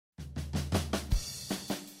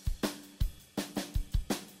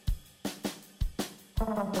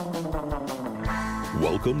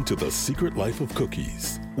Welcome to The Secret Life of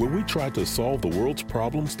Cookies, where we try to solve the world's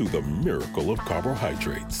problems through the miracle of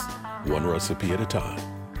carbohydrates, one recipe at a time,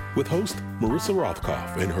 with host Marissa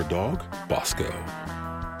Rothkopf and her dog, Bosco.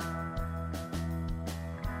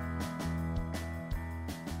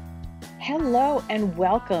 Hello and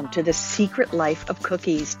welcome to The Secret Life of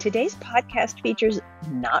Cookies. Today's podcast features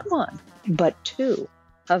not one, but two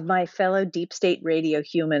of my fellow Deep State Radio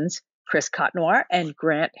humans, Chris Cotnoir and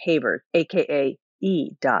Grant Havert, aka E.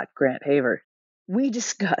 Grant Havert. We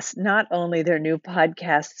discuss not only their new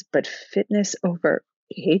podcasts, but fitness over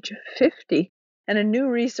age 50 and a new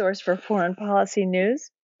resource for foreign policy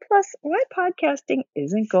news, plus why podcasting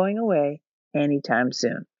isn't going away anytime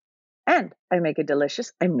soon. And I make a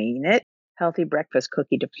delicious, I mean it, healthy breakfast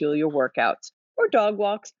cookie to fuel your workouts or dog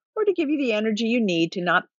walks or to give you the energy you need to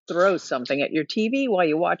not throw something at your TV while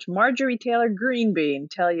you watch Marjorie Taylor Greenbean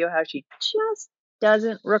tell you how she just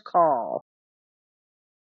doesn't recall.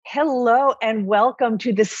 Hello and welcome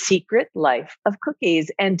to The Secret Life of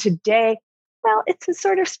Cookies. And today, well, it's a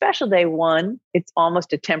sort of special day. One, it's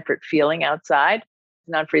almost a temperate feeling outside. It's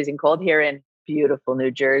not freezing cold here in beautiful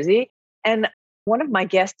New Jersey. And one of my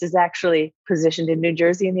guests is actually positioned in New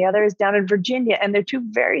Jersey and the other is down in Virginia. And they're two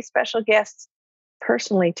very special guests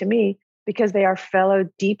personally to me because they are fellow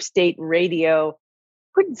Deep State Radio, I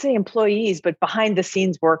wouldn't say employees, but behind the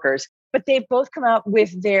scenes workers. But they've both come out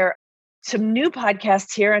with some new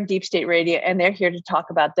podcasts here on Deep State Radio, and they're here to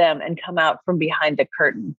talk about them and come out from behind the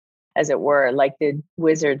curtain, as it were, like the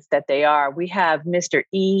wizards that they are. We have Mr.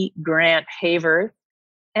 E. Grant Havert,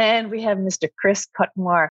 and we have Mr. Chris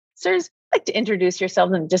Cotnoir. Sirs, I'd like to introduce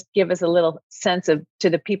yourselves and just give us a little sense to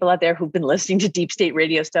the people out there who've been listening to Deep State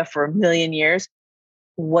Radio stuff for a million years,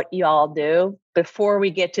 what y'all do before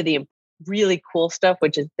we get to the really cool stuff,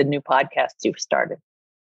 which is the new podcasts you've started.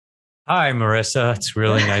 Hi, Marissa. It's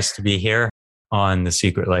really nice to be here on The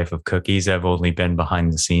Secret Life of Cookies. I've only been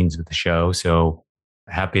behind the scenes with the show, so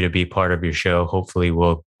happy to be part of your show. Hopefully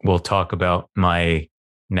we'll talk about my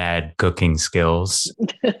mad cooking skills.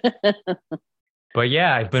 But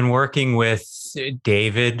yeah, I've been working with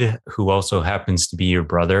David, who also happens to be your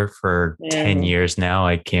brother, for 10 years now.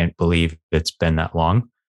 I can't believe it's been that long.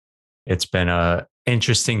 It's been an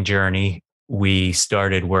interesting journey. We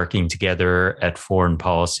started working together at Foreign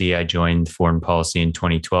Policy. I joined Foreign Policy in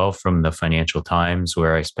 2012 from the Financial Times,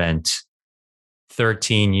 where I spent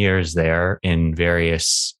 13 years there in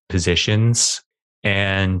various positions.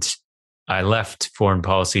 And I left Foreign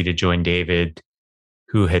Policy to join David,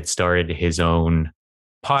 who had started his own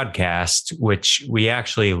podcast, which we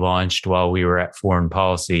actually launched while we were at Foreign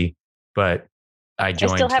Policy. But I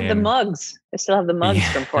joined him. I still have the mugs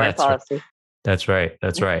from Foreign Policy. Right.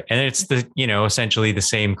 That's right. And it's essentially the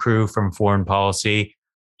same crew from Foreign Policy,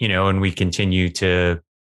 and we continue to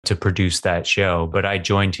produce that show. But I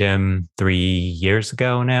joined him 3 years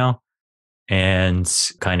ago now and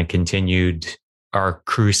kind of continued our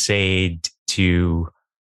crusade to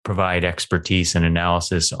provide expertise and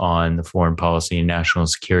analysis on the foreign policy and national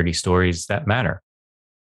security stories that matter.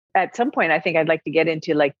 At some point, I think I'd like to get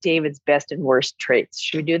into like David's best and worst traits.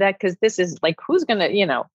 Should we do that? Because this is like, who's going to,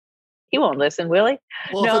 he won't listen, will he?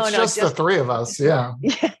 Well, no, it's just the three of us. Yeah.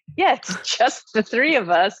 Yeah, it's just the three of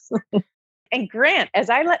us. And Grant, as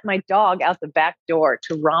I let my dog out the back door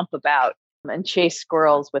to romp about and chase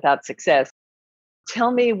squirrels without success,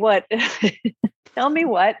 tell me what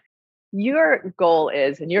your goal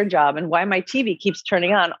is and your job and why my TV keeps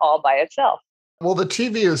turning on all by itself. Well, the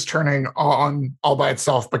TV is turning on all by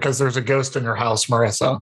itself because there's a ghost in your house,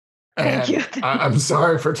 Marissa. And thank you. I'm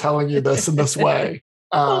sorry for telling you this in this way.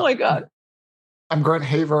 Oh my God. I'm Grant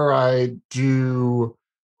Havert. I do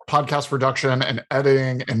podcast production and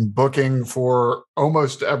editing and booking for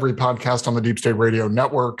almost every podcast on the Deep State Radio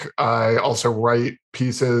Network. I also write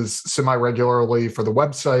pieces semi-regularly for the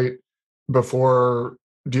website. Before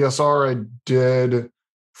DSR, I did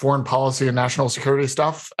foreign policy and national security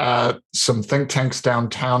stuff at some think tanks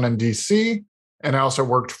downtown in DC. And I also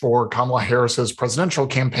worked for Kamala Harris's presidential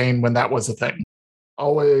campaign when that was a thing.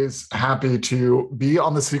 Always happy to be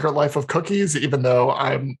on The Secret Life of Cookies, even though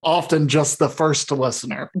I'm often just the first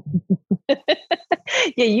listener.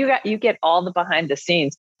 Yeah, you get all the behind the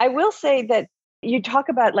scenes. I will say that you talk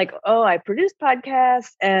about like, oh, I produce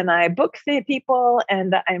podcasts and I book the people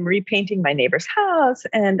and I'm repainting my neighbor's house.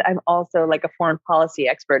 And I'm also like a foreign policy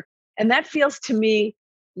expert. And that feels to me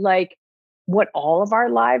like what all of our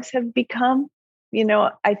lives have become.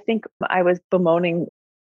 I think I was bemoaning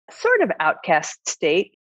sort of outcast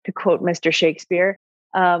state, to quote Mr. Shakespeare,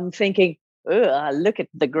 thinking, look at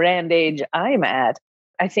the grand age I'm at.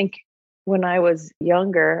 I think when I was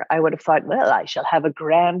younger, I would have thought, well, I shall have a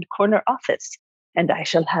grand corner office and I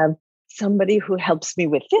shall have somebody who helps me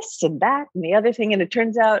with this and that and the other thing. And it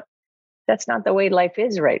turns out that's not the way life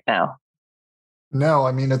is right now. No,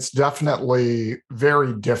 I mean, it's definitely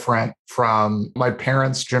very different from my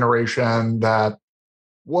parents' generation that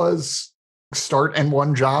was start in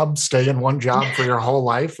one job, stay in one job for your whole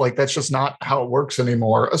life. Like, that's just not how it works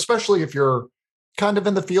anymore, especially if you're kind of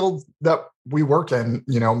in the field that we work in,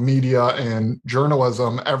 media and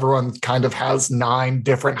journalism. Everyone kind of has 9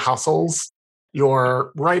 different hustles.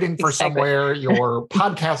 You're writing for somewhere, you're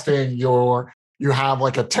podcasting, you have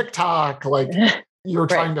like a TikTok, like you're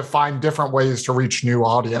trying to find different ways to reach new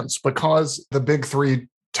audience because the big 3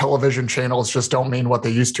 television channels just don't mean what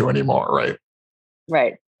they used to anymore, right?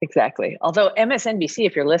 Right, exactly. Although MSNBC,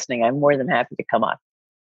 if you're listening, I'm more than happy to come on.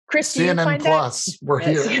 Chris, CNN Plus, we're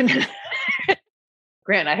here.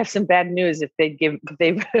 Grant, I have some bad news. If you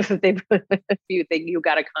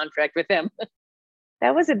got a contract with them.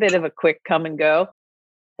 That was a bit of a quick come and go.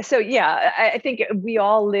 So yeah, I think we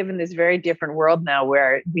all live in this very different world now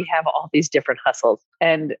where we have all these different hustles.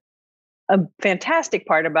 And a fantastic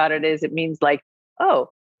part about it is it means like, oh,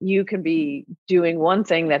 you can be doing one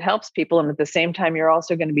thing that helps people. And at the same time, you're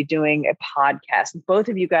also going to be doing a podcast. Both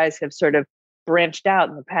of you guys have sort of branched out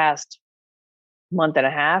in the past month and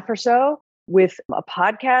a half or so with a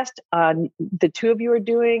podcast the 2 of you are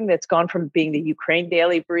doing that's gone from being the Ukraine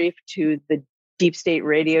Daily Brief to the Deep State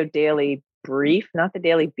Radio Daily Brief, not the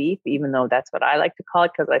Daily Beef, even though that's what I like to call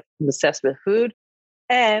it because I'm obsessed with food.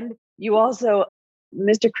 And you also,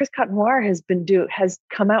 Mr. Chris Cotenoir has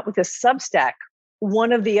come out with a Substack,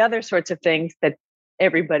 one of the other sorts of things that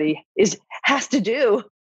everybody has to do.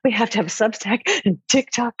 We have to have a Substack and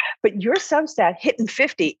TikTok, but your Substack Hitting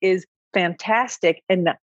 50 is fantastic. And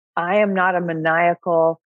I am not a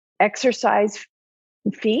maniacal exercise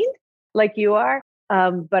fiend like you are,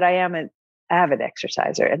 but I am an avid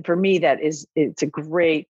exerciser. And for me, it's a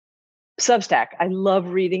great Substack. I love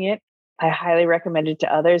reading it. I highly recommend it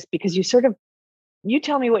to others because you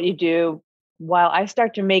tell me what you do while I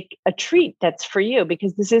start to make a treat that's for you,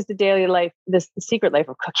 because this is the daily life, the secret life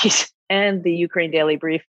of cookies and the Ukraine Daily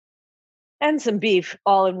Brief and some beef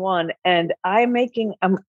all in one. And I'm making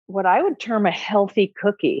what I would term a healthy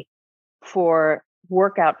cookie for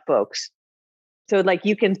workout folks. So like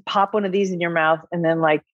you can pop one of these in your mouth and then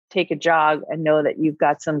like take a jog and know that you've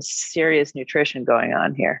got some serious nutrition going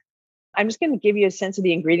on here. I'm just going to give you a sense of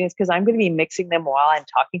the ingredients because I'm going to be mixing them while I'm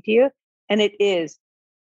talking to you. And it is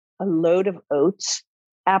a load of oats,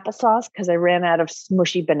 applesauce, because I ran out of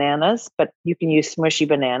smushy bananas, but you can use smushy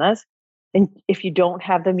bananas. And if you don't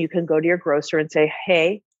have them, you can go to your grocer and say,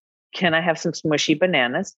 hey, can I have some smushy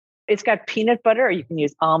bananas? It's got peanut butter, or you can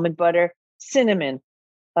use almond butter, cinnamon,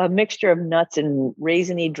 a mixture of nuts and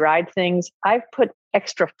raisiny dried things. I've put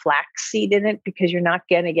extra flaxseed in it because you're not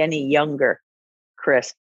getting any younger,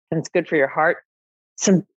 Chris, and it's good for your heart.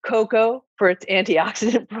 Some cocoa for its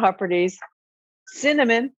antioxidant properties.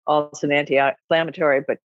 Cinnamon, also an anti-inflammatory,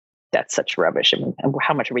 but that's such rubbish. I mean,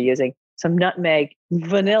 how much are we using? Some nutmeg,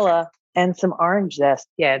 vanilla, and some orange zest.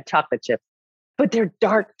 Yeah, and chocolate chips. But they're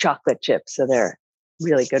dark chocolate chips, so they're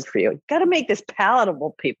really good for you. Got to make this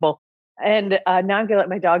palatable, people. And now I'm going to let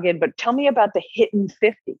my dog in, but tell me about the Hitting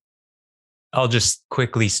 50. I'll just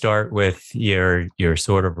quickly start with your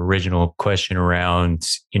sort of original question around,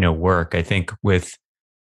 work. I think with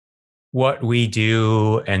what we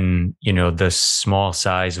do and, the small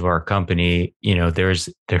size of our company,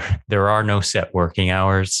 there are no set working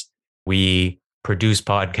hours. We produce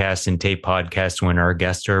podcasts and tape podcasts when our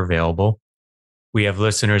guests are available. We have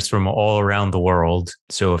listeners from all around the world.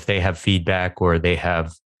 So if they have feedback or they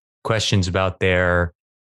have questions about their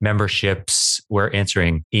memberships, we're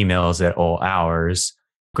answering emails at all hours.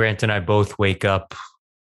 Grant and I both wake up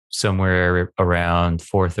somewhere around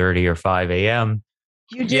 4:30 or 5 a.m.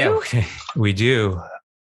 You do? Yeah, we do.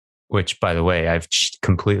 Which, by the way, I've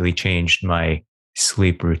completely changed my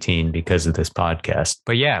sleep routine because of this podcast.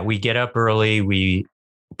 But yeah, we get up early, we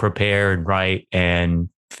prepare and write and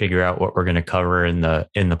figure out what we're going to cover in the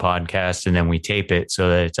podcast, and then we tape it so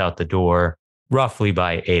that it's out the door roughly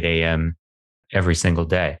by 8 a.m. every single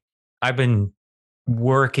day. I've been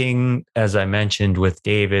working, as I mentioned, with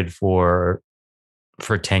David for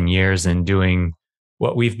 10 years and doing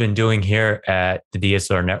what we've been doing here at the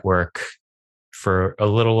DSR Network for a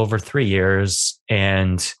little over 3 years.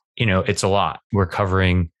 And, it's a lot. We're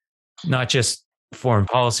covering not just foreign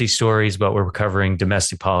policy stories, but we're covering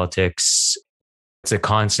domestic politics. It's a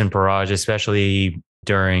constant barrage, especially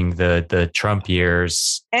during the Trump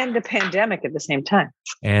years. And the pandemic at the same time.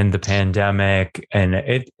 And the pandemic. And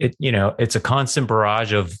it's a constant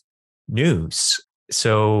barrage of news.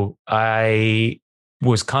 So I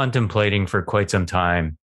was contemplating for quite some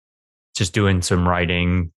time, just doing some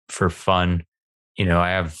writing for fun. I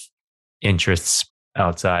have interests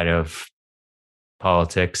outside of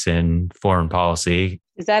politics and foreign policy.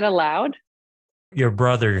 Is that allowed? Your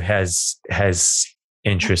brother has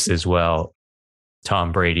interests as well.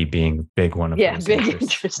 Tom Brady being a big one of those big interests.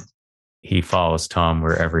 interest. He follows Tom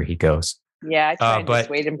wherever he goes. Yeah, I tried to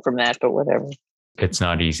dissuade him from that, but whatever. It's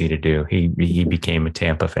not easy to do. He became a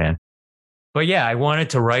Tampa fan. But yeah, I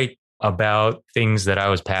wanted to write about things that I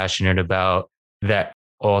was passionate about that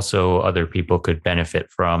also other people could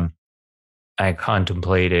benefit from. I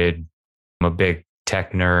contemplated, I'm a big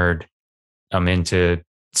tech nerd. I'm into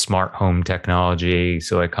smart home technology.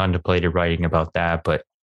 So I contemplated writing about that, but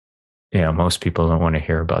most people don't want to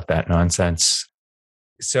hear about that nonsense.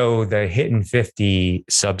 So the Hittin' 50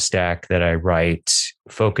 Substack that I write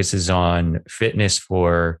focuses on fitness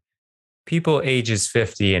for people ages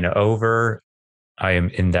 50 and over. I am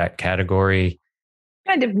in that category.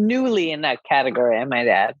 Kind of newly in that category, I might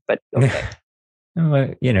add, but okay.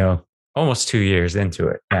 Almost 2 years into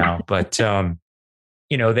it now. But,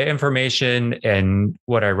 the information and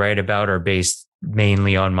what I write about are based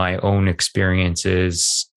mainly on my own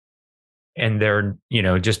experiences. And they're,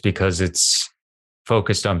 just because it's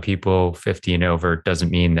focused on people 50 and over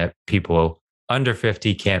doesn't mean that people under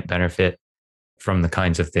 50 can't benefit from the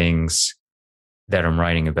kinds of things that I'm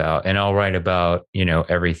writing about. And I'll write about,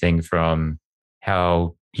 everything from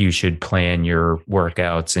how you should plan your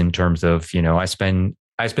workouts in terms of, I spend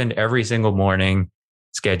every single morning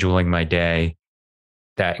scheduling my day.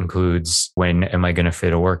 That includes when am I going to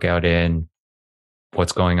fit a workout in?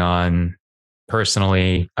 What's going on?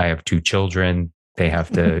 Personally, I have 2 children. They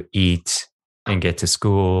have to eat and get to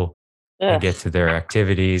school and get to their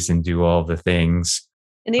activities and do all the things.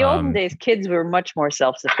 In the olden days, kids were much more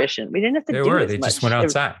self-sufficient. We didn't have to do as much. They just went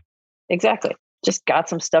outside. Exactly. Just got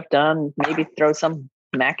some stuff done, maybe throw some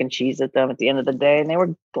mac and cheese at them at the end of the day, and they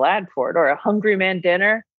were glad for it. Or a hungry man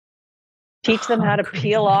dinner. Teach them how to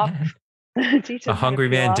peel off. A hungry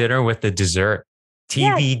man dinner with the dessert.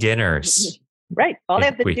 TV dinners. Right. All they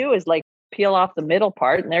have to do is peel off the middle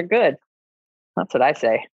part and they're good. That's what I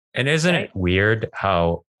say. And isn't it weird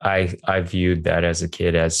how I viewed that as a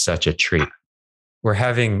kid as such a treat? We're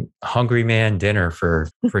having hungry man dinner for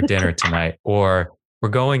dinner tonight, or we're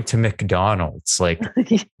going to McDonald's.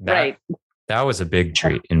 Right. That was a big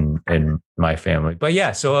treat in my family. But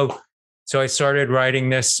yeah, so I started writing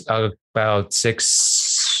this about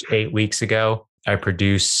 6-8 weeks ago. I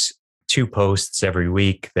produce 2 posts every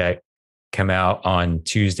week that come out on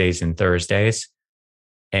Tuesdays and Thursdays.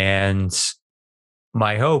 And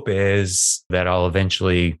my hope is that I'll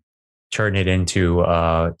eventually turn it into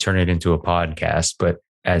a podcast. But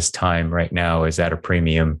as time right now is at a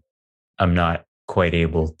premium, I'm not quite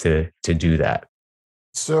able to do that.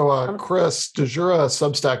 So, Chris, does your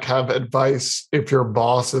Substack have advice if your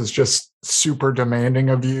boss is just super demanding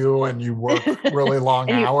of you and you work really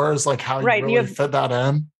long hours? How you really fit that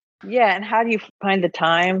in? Yeah, and how do you find the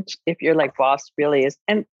time if your boss really is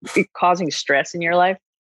and causing stress in your life?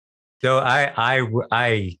 So I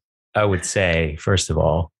would say, first of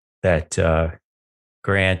all, that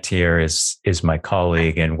Grant here is my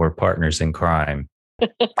colleague and we're partners in crime.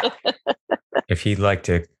 If he'd like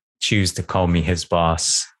to choose to call me his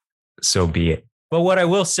boss, so be it. But what I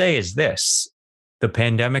will say is this: the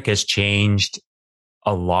pandemic has changed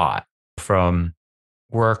a lot from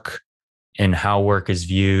work and how work is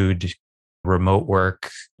viewed, remote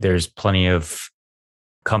work. There's plenty of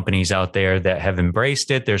companies out there that have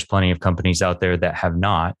embraced it. There's plenty of companies out there that have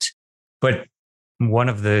not. But one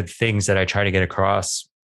of the things that I try to get across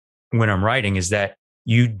when I'm writing is that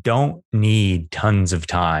you don't need tons of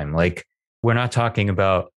time. We're not talking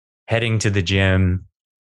about heading to the gym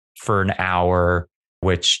for an hour,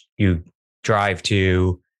 which you drive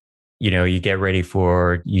to, you get ready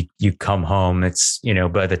for, you come home. It's,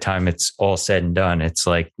 by the time it's all said and done, it's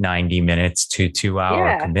 90 minutes to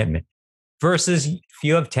 2-hour commitment. Versus if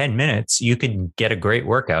you have 10 minutes, you can get a great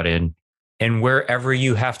workout in, and wherever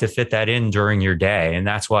you have to fit that in during your day. And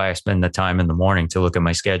that's why I spend the time in the morning to look at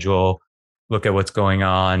my schedule, look at what's going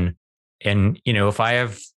on. And, if I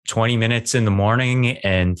have 20 minutes in the morning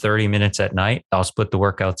and 30 minutes at night, I'll split the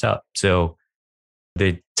workouts up. So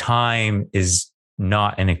the time is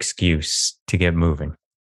not an excuse to get moving.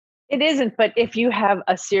 It isn't, but if you have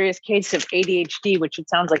a serious case of ADHD, which it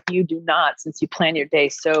sounds like you do not, since you plan your day,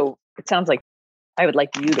 so it sounds like I would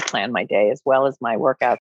like you to plan my day as well as my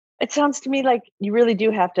workout. It sounds to me like you really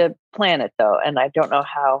do have to plan it, though. And I don't know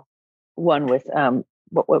how one with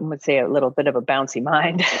what one would say a little bit of a bouncy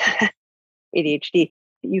mind, ADHD,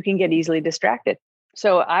 you can get easily distracted.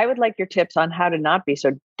 So I would like your tips on how to not be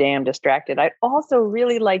so damn distracted. I'd also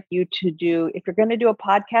really like you to do, if you're going to do a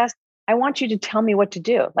podcast, I want you to tell me what to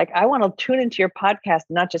do. Like, I want to tune into your podcast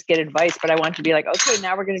and not just get advice, but I want to be like, okay,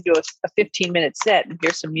 now we're going to do a 15-minute set and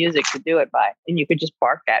here's some music to do it by. And you could just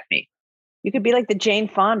bark at me. You could be like the Jane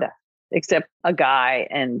Fonda, except a guy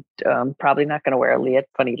and probably not going to wear a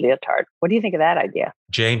funny leotard. What do you think of that idea?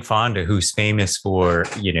 Jane Fonda, who's famous for,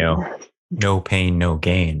 no pain, no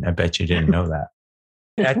gain. I bet you didn't know that.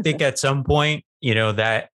 I think at some point,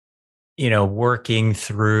 working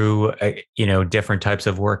through, different types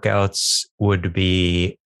of workouts would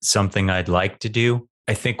be something I'd like to do.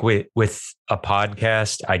 I think with a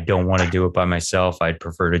podcast, I don't want to do it by myself. I'd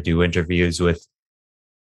prefer to do interviews with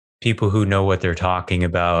people who know what they're talking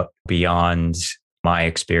about beyond my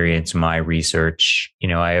experience, my research.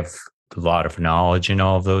 I have a lot of knowledge in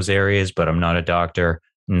all of those areas, but I'm not a doctor.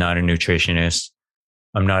 I'm not a nutritionist.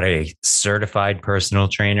 I'm not a certified personal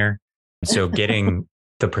trainer. So getting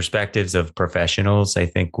the perspectives of professionals, I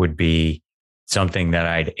think, would be something that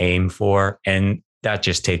I'd aim for. And that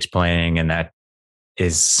just takes planning. And that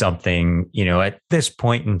is something, at this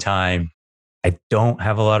point in time, I don't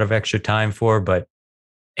have a lot of extra time for.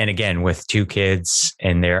 And again, with 2 kids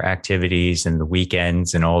and their activities and the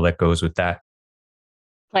weekends and all that goes with that.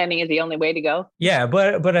 Planning is the only way to go. Yeah.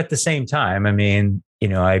 But at the same time, I mean,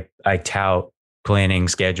 I tout planning,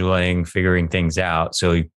 scheduling, figuring things out.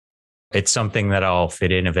 So it's something that I'll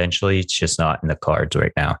fit in eventually. It's just not in the cards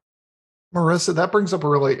right now. Marissa, that brings up a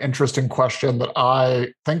really interesting question that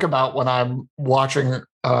I think about when I'm watching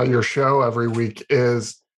your show every week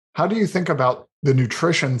is, how do you think about the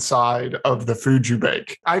nutrition side of the food you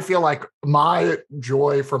bake? I feel like my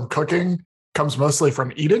joy from cooking comes mostly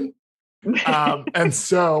from eating. And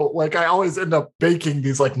so I always end up baking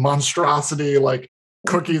these monstrosity,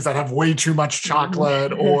 cookies that have way too much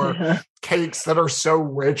chocolate or cakes that are so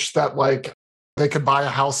rich that they could buy a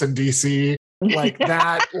house in DC,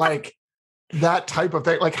 that type of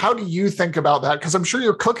thing. How do you think about that? Because I'm sure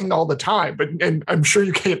you're cooking all the time, and I'm sure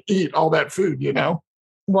you can't eat all that food,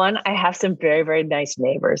 One, I have some very, very nice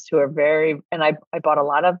neighbors who are and I bought a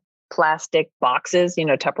lot of plastic boxes,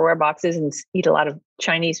 Tupperware boxes, and eat a lot of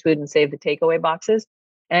Chinese food and save the takeaway boxes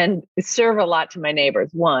and serve a lot to my neighbors.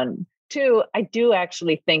 1, 2, I do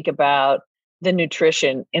actually think about the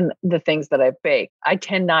nutrition in the things that I bake. I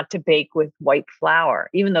tend not to bake with white flour,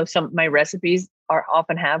 even though some of my recipes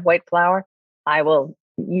often have white flour. I will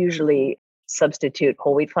usually substitute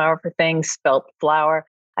whole wheat flour for things, spelt flour.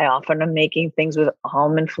 I often am making things with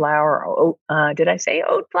almond flour or did I say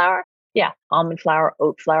oat flour? Yeah, almond flour,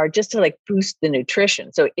 oat flour, just to boost the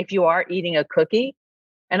nutrition. So if you are eating a cookie,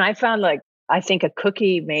 and I found I think a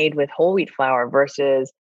cookie made with whole wheat flour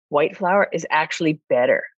versus white flour is actually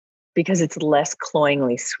better because it's less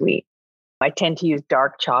cloyingly sweet. I tend to use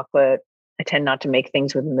dark chocolate. I tend not to make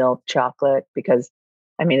things with milk chocolate because,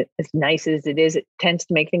 as nice as it is, it tends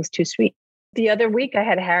to make things too sweet. The other week I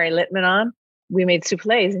had Harry Littman on. We made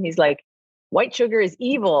souffles and he's like, white sugar is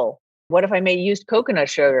evil. What if I used coconut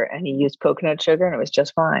sugar? And he used coconut sugar and it was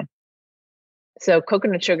just fine. So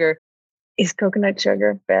is coconut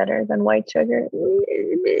sugar better than white sugar?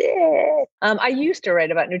 I used to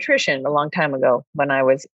write about nutrition a long time ago when I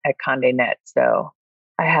was at Condé Nast. So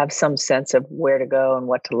I have some sense of where to go and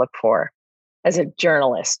what to look for as a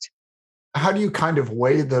journalist. How do you kind of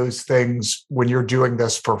weigh those things when you're doing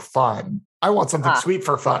this for fun? I want something sweet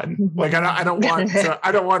for fun. I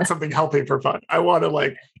don't want something healthy for fun. I want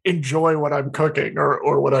to enjoy what I'm cooking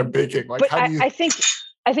or what I'm baking. I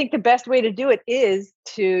think the best way to do it is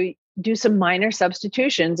to do some minor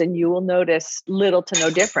substitutions and you will notice little to no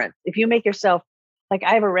difference. If you make yourself,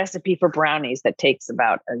 I have a recipe for brownies that takes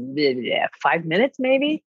about 5 minutes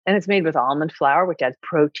maybe, and it's made with almond flour, which adds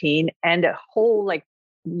protein and a whole a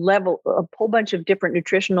whole bunch of different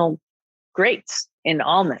nutritional greats in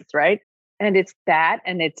almonds, right? And it's that,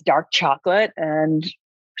 and it's dark chocolate, and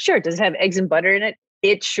sure, does it have eggs and butter in it?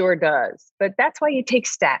 It sure does. But that's why you take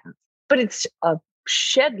statins. But it's a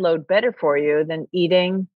shed load better for you than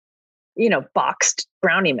eating, boxed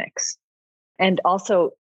brownie mix. And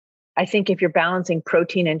also, I think if you're balancing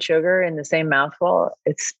protein and sugar in the same mouthful,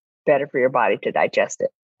 it's better for your body to digest it.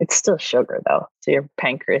 It's still sugar though. So your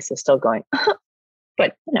pancreas is still going,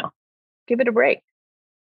 but give it a break.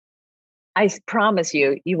 I promise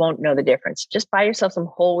you, you won't know the difference. Just buy yourself some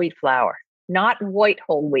whole wheat flour, not white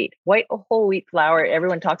whole wheat. White whole wheat flour,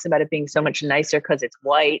 everyone talks about it being so much nicer because it's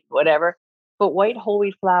white, whatever. But white whole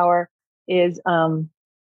wheat flour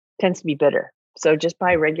tends to be bitter. So just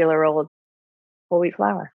buy regular old whole wheat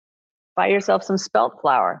flour. Buy yourself some spelt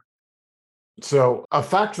flour. So a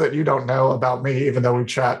fact that you don't know about me, even though we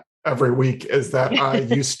chat every week, is that I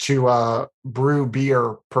used to brew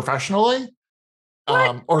beer professionally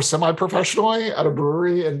or semi-professionally at a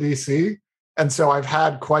brewery in DC. And so I've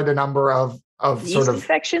had quite a number of yeast sort of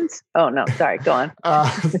infections. Oh no, sorry, go on.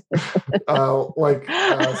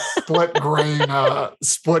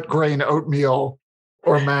 Split grain oatmeal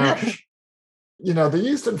or mash. The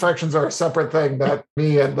yeast infections are a separate thing that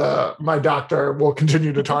me and my doctor will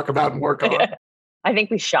continue to talk about and work on. I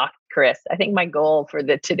think we shocked Chris. I think my goal for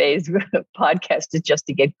today's podcast is just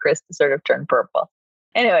to get Chris to sort of turn purple.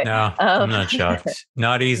 Anyway. No, I'm not shocked.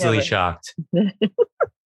 Not easily shocked. Where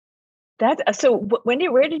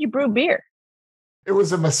did you brew beer? It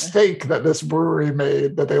was a mistake that this brewery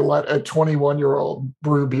made, that they let a 21-year-old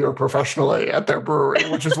brew beer professionally at their brewery,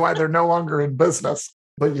 which is why they're no longer in business.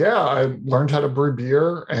 But yeah, I learned how to brew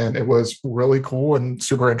beer, and it was really cool and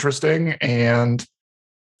super interesting. And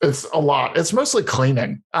it's a lot. It's mostly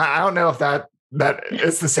cleaning. I don't know if that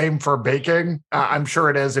is the same for baking. I'm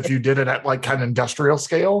sure it is if you did it at like kind of industrial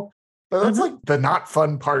scale. But that's like the not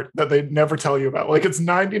fun part that they never tell you about. Like it's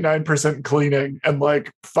 99% cleaning and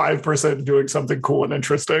like 5% doing something cool and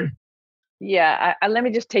interesting. Yeah. Let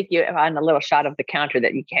me just take you on a little shot of the counter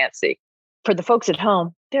that you can't see. For the folks at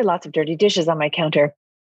home, there are lots of dirty dishes on my counter.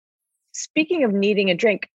 Speaking of needing a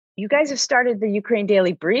drink, you guys have started the Ukraine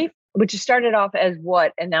Daily Brief, which started off as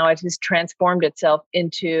what? And now it has transformed itself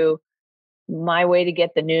into my way to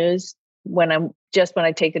get the news when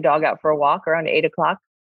I take the dog out for a walk around 8 o'clock.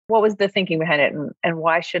 What was the thinking behind it, and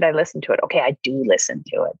why should I listen to it? Okay, I do listen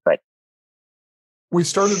to it, but we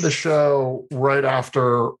started the show right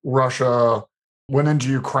after Russia went into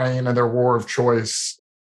Ukraine and their war of choice.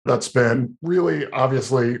 That's been really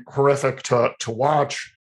obviously horrific to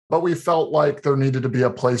watch, but we felt like there needed to be a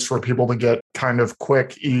place for people to get kind of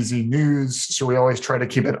quick, easy news. So we always try to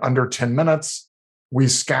keep it under 10 minutes. We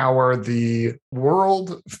scour the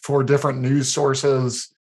world for different news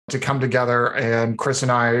sources to come together, and Chris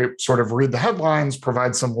and I sort of read the headlines,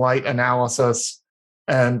 provide some light analysis,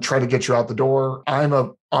 and try to get you out the door. I'm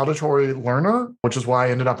an auditory learner, which is why I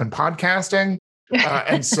ended up in podcasting.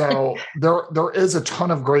 And so there is a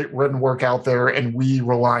ton of great written work out there, and we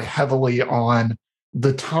rely heavily on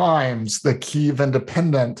the Times, the Kyiv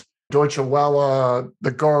Independent, Deutsche Welle,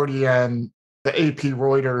 The Guardian, the AP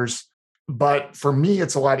Reuters. But for me,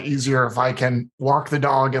 it's a lot easier if I can walk the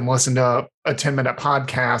dog and listen to a 10-minute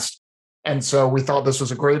podcast. And so we thought this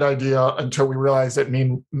was a great idea until we realized it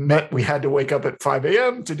meant we had to wake up at 5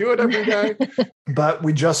 a.m. to do it every day. But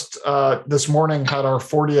we just this morning had our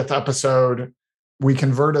 40th episode. We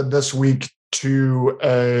converted this week to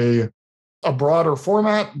a broader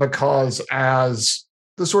format because as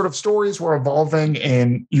the sort of stories were evolving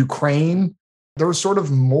in Ukraine, there was sort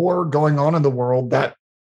of more going on in the world that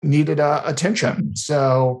needed attention.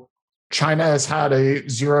 So China has had a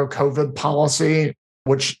zero COVID policy,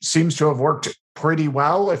 which seems to have worked pretty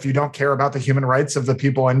well if you don't care about the human rights of the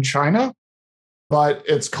people in China. But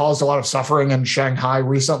it's caused a lot of suffering in Shanghai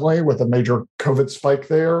recently with a major COVID spike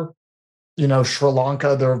there. Sri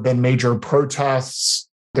Lanka, there have been major protests.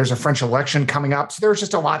 There's a French election coming up. So there's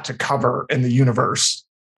just a lot to cover in the universe.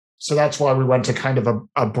 So that's why we went to kind of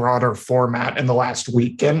a broader format in the last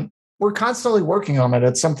week. And we're constantly working on it.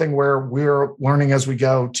 It's something where we're learning as we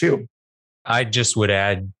go too. I just would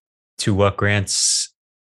add to what Grant's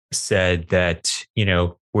said that,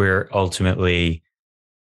 we're ultimately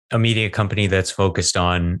a media company that's focused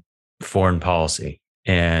on foreign policy.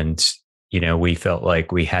 And, we felt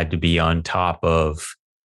like we had to be on top of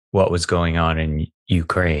what was going on in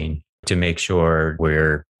Ukraine to make sure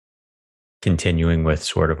we're continuing with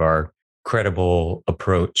sort of our credible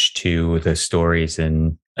approach to the stories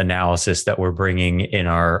and analysis that we're bringing in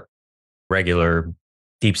our regular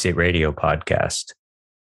Deep State Radio podcast.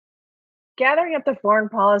 Gathering up the foreign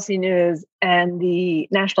policy news and the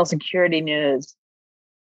national security news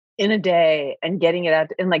in a day and getting it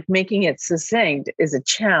out and like making it succinct is a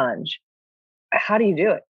challenge. How do you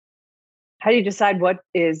do it? How do you decide what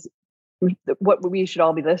we should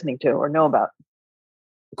all be listening to or know about?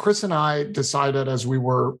 Chris and I decided as we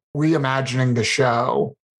were reimagining the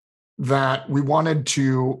show that we wanted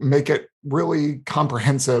to make it really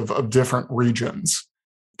comprehensive of different regions.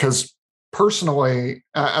 Because personally,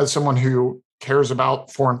 as someone who cares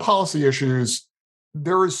about foreign policy issues,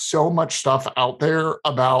 there is so much stuff out there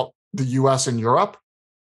about the US and Europe.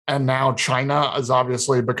 And now China has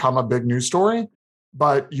obviously become a big news story,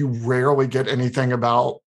 but you rarely get anything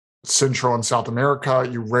about Central and South America.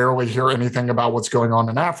 You rarely hear anything about what's going on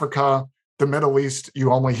in Africa. The Middle East,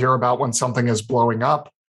 you only hear about when something is blowing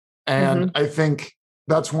up. And I think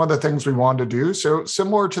that's one of the things we wanted to do. So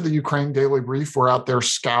similar to the Ukraine Daily Brief, we're out there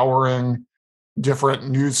scouring different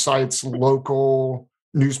news sites, local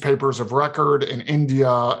newspapers of record in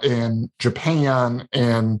India, in Japan,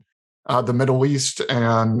 in the Middle East,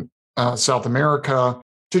 and South America,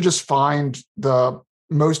 to just find the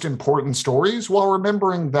most important stories while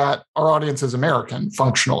remembering that our audience is American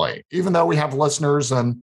functionally. Even though we have listeners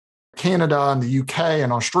in Canada and the UK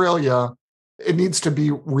and Australia, it needs to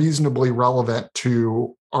be reasonably relevant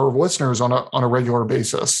to our listeners on a regular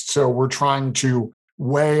basis. So we're trying to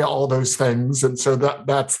weigh all those things. And so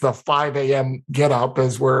that's the 5 a.m. get up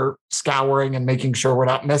as we're scouring and making sure we're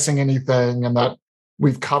not missing anything and that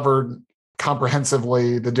we've covered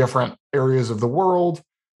comprehensively the different areas of the world.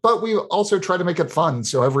 But we also try to make it fun.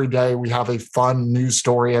 So every day we have a fun news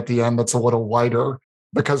story at the end that's a little lighter,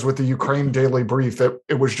 because with the Ukraine Daily Brief,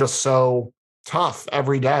 it was just so tough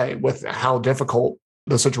every day with how difficult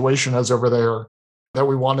the situation is over there, that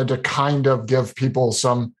we wanted to kind of give people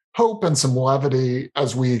some hope and some levity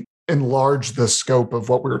as we enlarge the scope of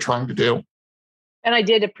what we were trying to do. And I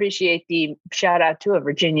did appreciate the shout out to a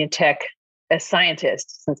Virginia Tech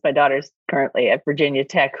scientist, since my daughter's currently at Virginia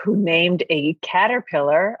Tech, who named a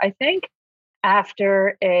caterpillar, I think,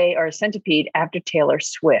 or a centipede after Taylor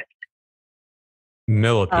Swift.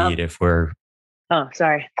 Millipede, if we're. Oh,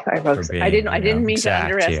 sorry, folks. I didn't mean to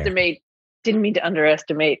underestimate. Didn't mean to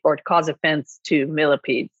underestimate or cause offense to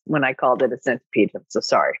millipedes when I called it a centipede. I'm so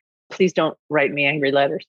sorry. Please don't write me angry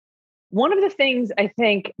letters. One of the things I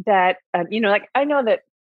think that, I know that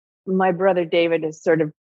my brother David is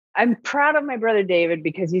I'm proud of my brother David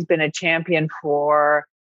because he's been a champion for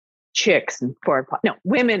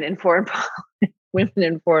women in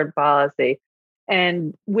foreign policy,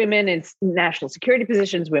 and women in national security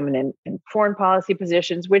positions, women in foreign policy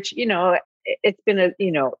positions, which, it's been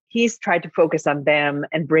he's tried to focus on them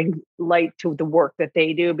and bring light to the work that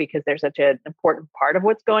they do, because they're such an important part of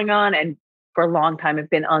what's going on, and for a long time have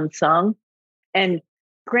been unsung. And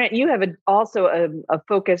Grant, you have also a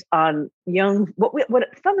focus on young, what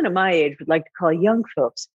someone of my age would like to call young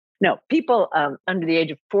folks. No, people under the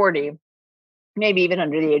age of 40, maybe even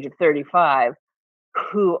under the age of 35,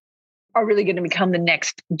 who are really going to become the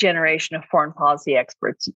next generation of foreign policy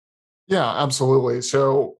experts. Yeah, absolutely.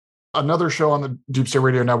 So another show on the Deep State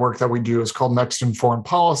Radio Network that we do is called Next in Foreign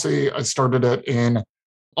Policy. I started it in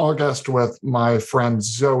August with my friend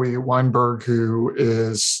Zoe Weinberg, who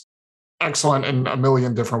is excellent in a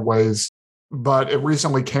million different ways. But it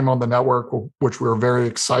recently came on the network, which we were very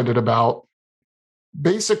excited about.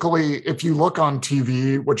 Basically, if you look on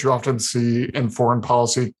TV, what you often see in foreign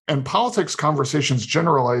policy and politics conversations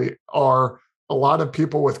generally are a lot of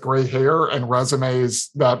people with gray hair and resumes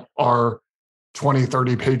that are 20,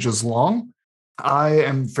 30 pages long. I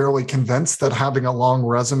am fairly convinced that having a long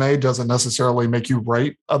resume doesn't necessarily make you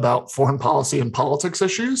write about foreign policy and politics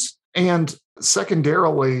issues. And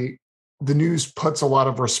secondarily, the news puts a lot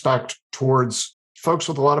of respect towards folks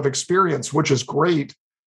with a lot of experience, which is great,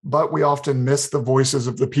 but we often miss the voices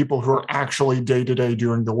of the people who are actually day-to-day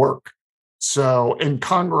doing the work. So in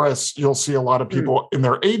Congress, you'll see a lot of people in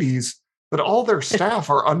their 80s, but all their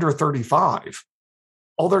staff are under 35.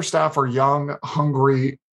 All their staff are young,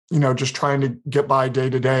 hungry, just trying to get by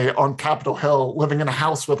day to day on Capitol Hill, living in a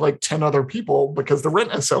house with like 10 other people because the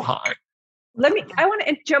rent is so high. I want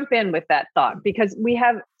to jump in with that thought, because we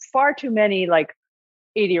have far too many like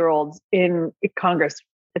 80-year-olds in Congress,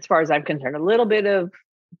 as far as I'm concerned. A little bit of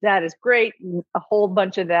that is great. A whole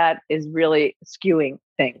bunch of that is really skewing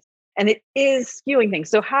things. And it is skewing things.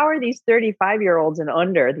 So how are these 35-year-olds and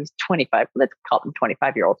under, these 25, let's call them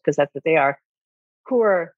 25-year-olds, because that's what they are, who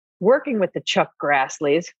are working with the Chuck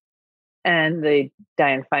Grasslys and the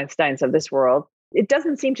Dianne Feinsteins of this world? It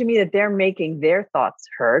doesn't seem to me that they're making their thoughts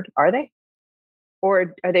heard, are they?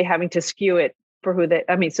 Or are they having to skew it for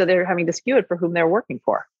so they're having to skew it for whom they're working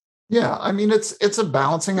for? Yeah, I mean, it's a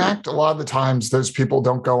balancing act. A lot of the times those people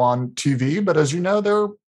don't go on TV, but as you know, they're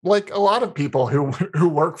like a lot of people who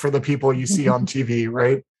work for the people you see on TV,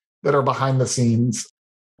 right? That are behind the scenes.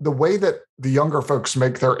 The way that the younger folks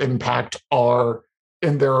make their impact are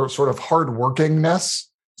in their sort of hardworkingness.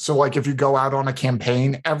 So like if you go out on a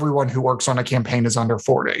campaign, everyone who works on a campaign is under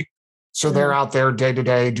 40. So they're out there day to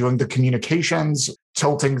day doing the communications,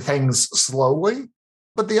 tilting things slowly.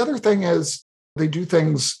 But the other thing is they do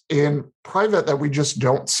things in private that we just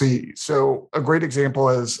don't see. So a great example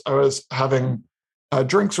is I was having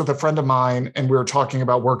drinks with a friend of mine, and we were talking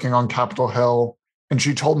about working on Capitol Hill. And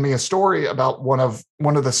she told me a story about one of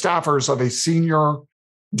the staffers of a senior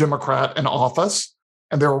Democrat in office.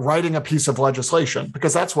 And they were writing a piece of legislation,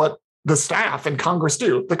 because that's what the staff in Congress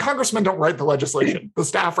do. The congressmen don't write the legislation. The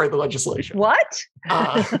staff write the legislation. What?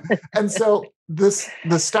 And so the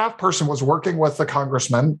staff person was working with the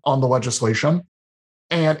congressman on the legislation,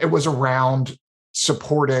 and it was around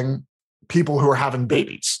supporting people who are having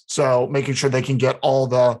babies. So making sure they can get all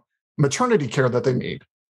the maternity care that they need.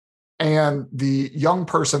 And the young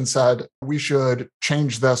person said, we should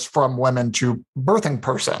change this from women to birthing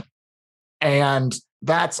person. And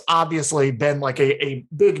that's obviously been like a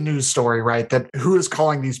big news story, right? That who is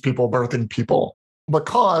calling these people birthing people?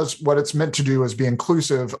 Because what it's meant to do is be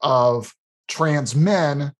inclusive of trans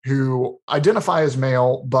men who identify as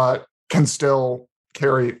male, but can still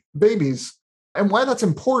carry babies. And why that's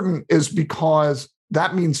important is because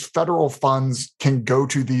that means federal funds can go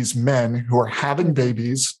to these men who are having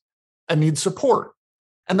babies and need support.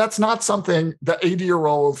 And that's not something the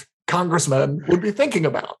 80-year-old congressman would be thinking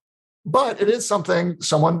about. But it is something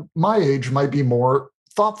someone my age might be more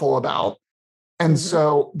thoughtful about. And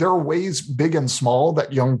so there are ways, big and small,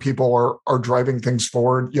 that young people are driving things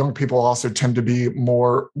forward. Young people also tend to be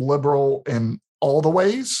more liberal in all the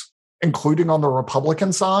ways, including on the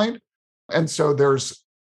Republican side. And so there's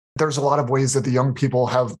a lot of ways that the young people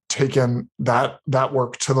have taken that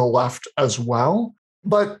work to the left as well.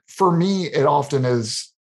 But for me, it often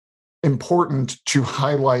is important to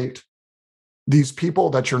highlight these people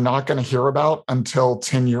that you're not going to hear about until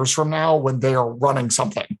 10 years from now when they are running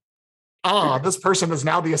something. This person is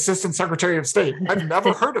now the Assistant Secretary of State. I've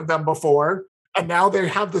never heard of them before. And now they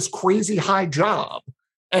have this crazy high job.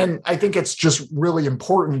 And I think it's just really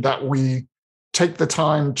important that we take the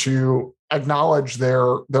time to acknowledge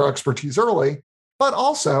their expertise early. But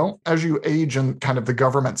also, as you age in kind of the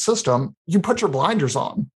government system, you put your blinders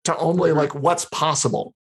on to only like what's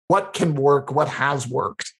possible, what can work, what has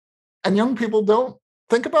worked. And young people don't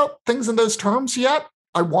think about things in those terms yet.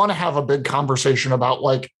 I want to have a big conversation about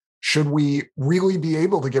like, should we really be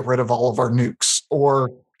able to get rid of all of our nukes?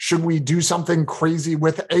 Or should we do something crazy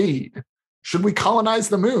with aid? Should we colonize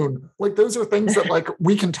the moon? Like those are things that like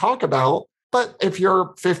we can talk about. But if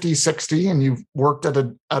you're 50, 60 and you've worked at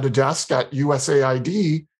a desk at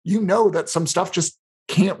USAID, you know that some stuff just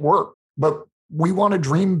can't work. But we want to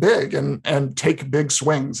dream big and take big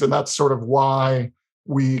swings. And that's sort of why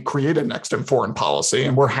we created Next in Foreign Policy.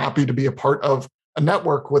 And we're happy to be a part of a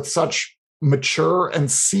network with such mature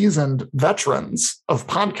and seasoned veterans of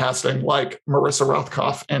podcasting like Marissa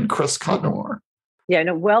Rothkopf and Chris Cotnor. Yeah,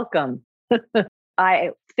 no, welcome. I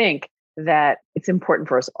think that it's important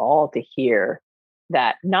for us all to hear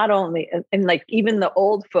that not only, and like even the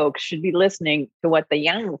old folks should be listening to what the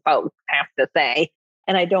young folks have to say.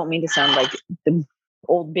 And I don't mean to sound like the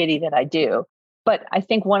old biddy that I do, but I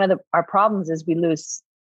think one of our problems is we lose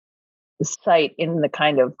sight in the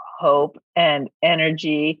kind of hope and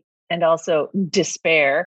energy and also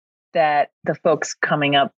despair that the folks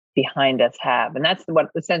coming up behind us have. And that's what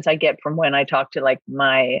the sense I get from when I talk to like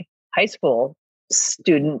my high school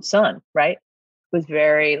student son, right? Was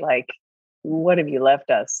very like, what have you left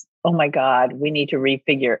us? Oh my God, we need to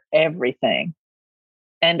refigure everything.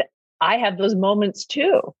 And I have those moments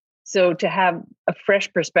too. So to have a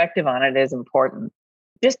fresh perspective on it is important.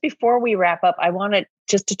 Just before we wrap up, I wanted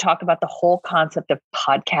just to talk about the whole concept of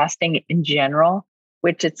podcasting in general,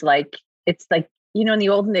 which it's like, you know, in the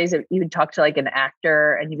olden days, you would talk to like an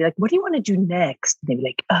actor and you'd be like, what do you want to do next? And they'd be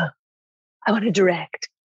like, oh, I want to direct.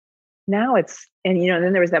 Now and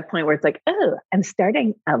then there was that point where it's like, oh, I'm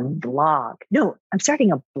starting a vlog. No, I'm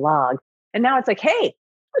starting a blog. And now it's like, hey,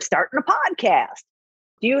 I'm starting a podcast.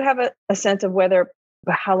 Do you have a sense of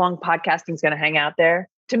how long podcasting is going to hang out there?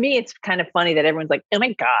 To me, it's kind of funny that everyone's like, oh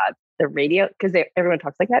my God, the radio, because everyone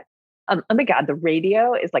talks like that. Oh my God, the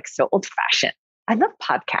radio is like so old fashioned. I love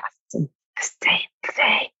podcasts and the same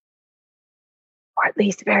thing, or at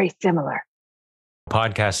least very similar.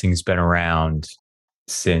 Podcasting's been around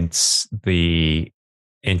since the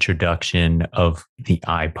introduction of the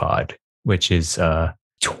iPod, which is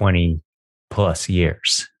 20 plus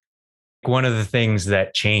years. One of the things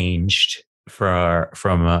that changed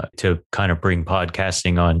to kind of bring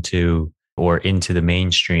podcasting onto or into the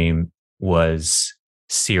mainstream was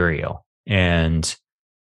Serial and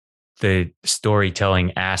the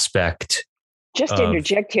storytelling aspect. Just to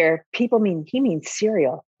interject here, he means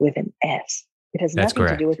cereal with an S. It has nothing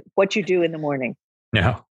to do with what you do in the morning.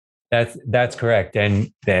 No, that's correct.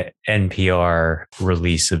 And the NPR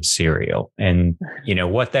release of Serial, and you know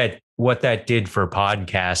what that did for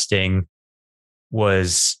podcasting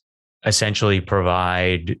was essentially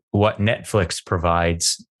provide what Netflix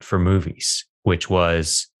provides for movies, which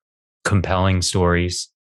was compelling stories,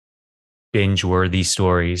 binge-worthy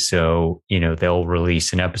stories. So, you know, they'll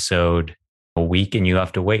release an episode a week and you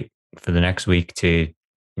have to wait for the next week to,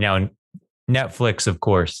 Netflix, of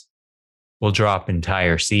course, will drop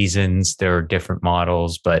entire seasons. There are different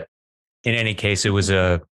models, but in any case,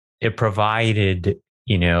 it provided,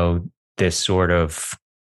 this sort of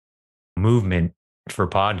movement for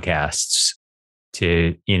podcasts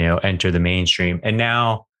to, enter the mainstream. And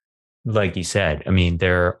now, like you said,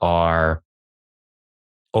 there are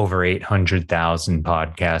over 800,000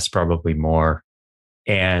 podcasts, probably more.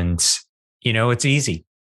 And, it's easy.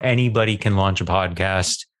 Anybody can launch a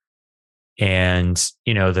podcast. And,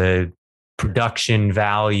 the production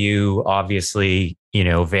value obviously,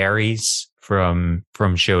 varies from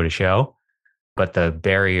show to show, but the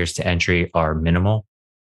barriers to entry are minimal.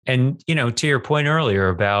 And, to your point earlier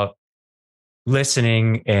about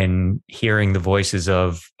listening and hearing the voices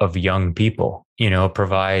of young people,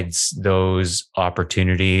 provides those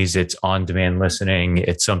opportunities. It's on-demand listening.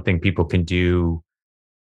 It's something people can do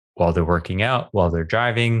while they're working out, while they're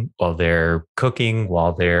driving, while they're cooking,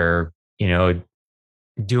 while they're,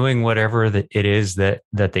 doing whatever that it is that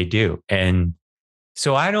they do. And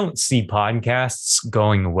so I don't see podcasts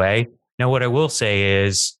going away. Now, what I will say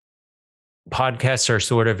is podcasts are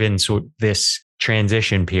sort of in this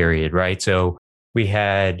transition period, right? So we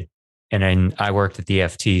had, and then I worked at the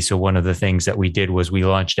FT. So one of the things that we did was we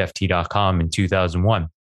launched FT.com in 2001,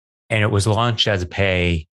 and it was launched as a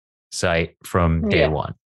pay site from day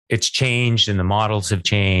one. It's changed and the models have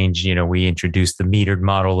changed. We introduced the metered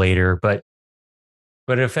model later, but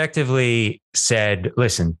effectively said,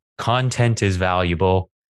 listen, content is valuable.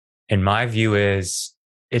 And my view is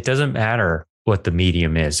it doesn't matter what the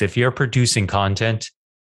medium is. If you're producing content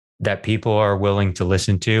that people are willing to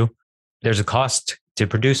listen to, there's a cost to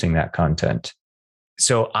producing that content.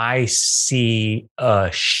 So I see a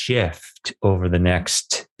shift over the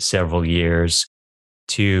next several years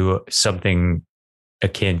to something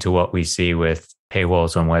akin to what we see with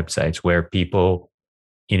paywalls on websites, where people,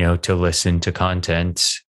 to listen to content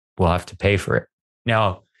will have to pay for it.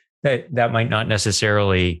 Now, that might not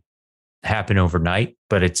necessarily happen overnight,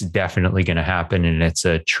 but it's definitely going to happen. And it's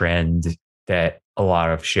a trend that a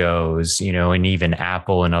lot of shows, and even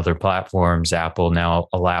Apple and other platforms, Apple now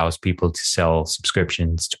allows people to sell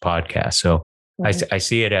subscriptions to podcasts. So I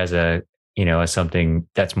see it as as something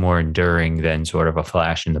that's more enduring than sort of a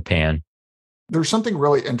flash in the pan. There's something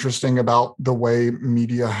really interesting about the way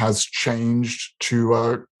media has changed to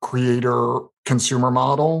a creator consumer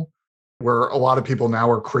model, where a lot of people now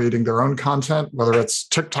are creating their own content, whether it's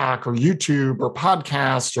TikTok or YouTube or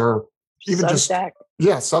podcast or even Substack.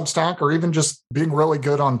 Substack, or even just being really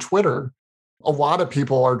good on Twitter. A lot of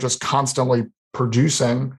people are just constantly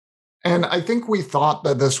producing. And I think we thought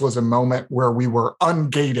that this was a moment where we were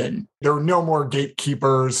ungating. There were no more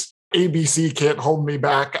gatekeepers. ABC can't hold me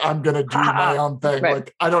back. I'm going to do my own thing. Right.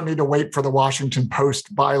 Like, I don't need to wait for the Washington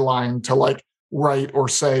Post byline to write or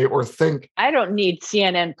say or think. I don't need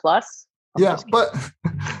CNN Plus.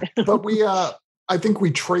 But we, I think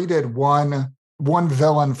we traded one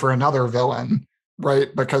villain for another villain,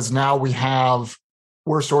 right? Because now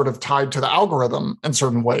we're sort of tied to the algorithm in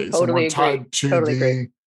certain ways. Totally and we're agree. tied to Totally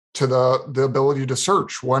the ability to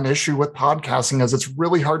search. One issue with podcasting is it's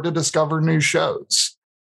really hard to discover new shows.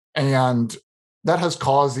 And that has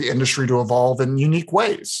caused the industry to evolve in unique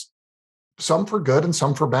ways, some for good and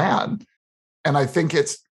some for bad. And I think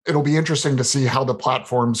it'll be interesting to see how the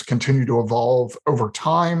platforms continue to evolve over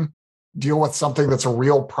time, deal with something that's a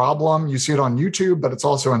real problem. You see it on YouTube, but it's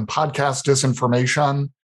also in podcast disinformation,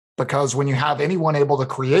 because when you have anyone able to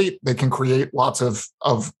create, they can create lots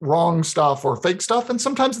of wrong stuff or fake stuff. And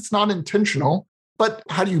sometimes it's not intentional, but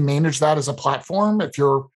how do you manage that as a platform? If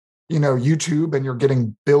you're YouTube and you're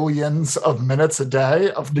getting billions of minutes a day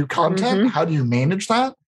of new content, how do you manage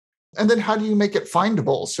that? And then how do you make it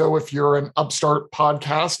findable? So if you're an upstart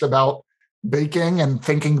podcast about baking and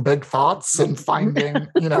thinking big thoughts and finding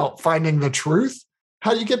the truth,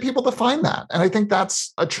 how do you get people to find that? And I think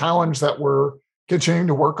that's a challenge that we're continuing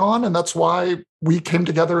to work on. And that's why we came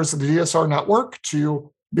together as the DSR network to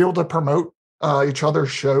be able to promote each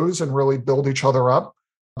other's shows and really build each other up,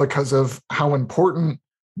 because of how important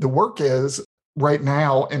the work is right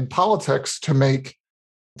now in politics to make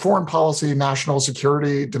foreign policy, national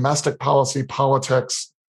security, domestic policy,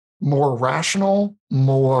 politics more rational,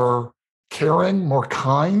 more caring, more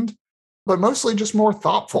kind, but mostly just more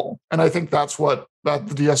thoughtful. And I think that's what the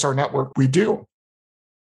DSR network we do.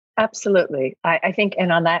 Absolutely. I think,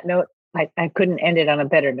 and on that note, I couldn't end it on a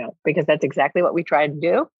better note, because that's exactly what we try to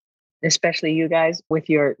do, especially you guys with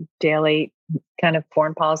your daily kind of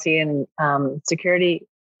foreign policy and security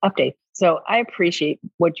update. So I appreciate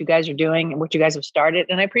what you guys are doing and what you guys have started.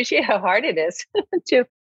 And I appreciate how hard it is to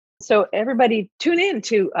So everybody tune in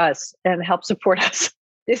to us and help support us.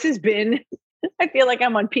 This has been, I feel like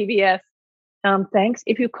I'm on PBS. Thanks.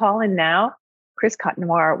 If you call in now, Chris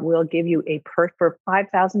Cotnoir will give you for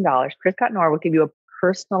 $5,000. Chris Cotnoir will give you a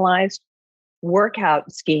personalized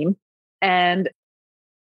workout scheme. And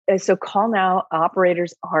so call now.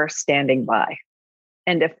 Operators are standing by.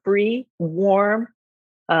 And a free, warm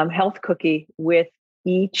health cookie with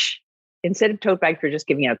each, instead of tote bags, we're just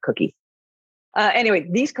giving out cookies. Anyway,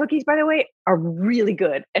 these cookies, by the way, are really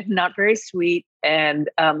good and not very sweet and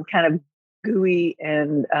kind of gooey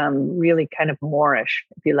and really kind of Moorish,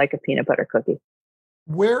 if you like a peanut butter cookie.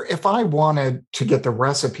 Where, if I wanted to get the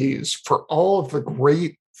recipes for all of the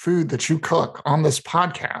great food that you cook on this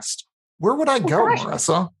podcast, where would I go,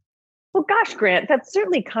 Marissa? Well, gosh, Grant, that's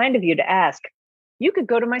certainly kind of you to ask. You could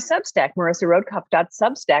go to my Substack,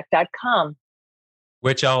 marissaroadkopf.substack.com.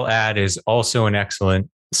 Which I'll add is also an excellent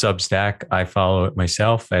Substack. I follow it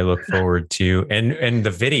myself. I look forward to, and the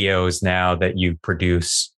videos now that you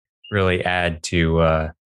produce really add to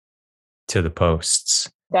the posts.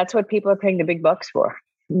 That's what people are paying the big bucks for,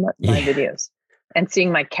 my videos. And seeing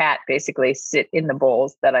my cat basically sit in the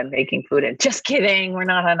bowls that I'm making food in. Just kidding. We're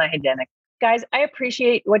not unhygienic. Guys, I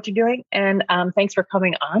appreciate what you're doing. And thanks for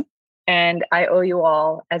coming on. And I owe you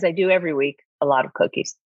all, as I do every week, a lot of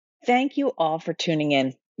cookies. Thank you all for tuning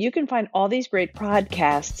in. You can find all these great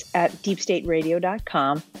podcasts at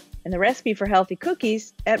deepstateradio.com and the recipe for healthy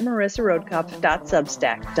cookies at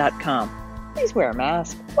marissaroadkopf.substack.com. Please wear a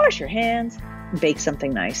mask, wash your hands, and bake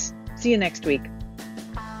something nice. See you next week.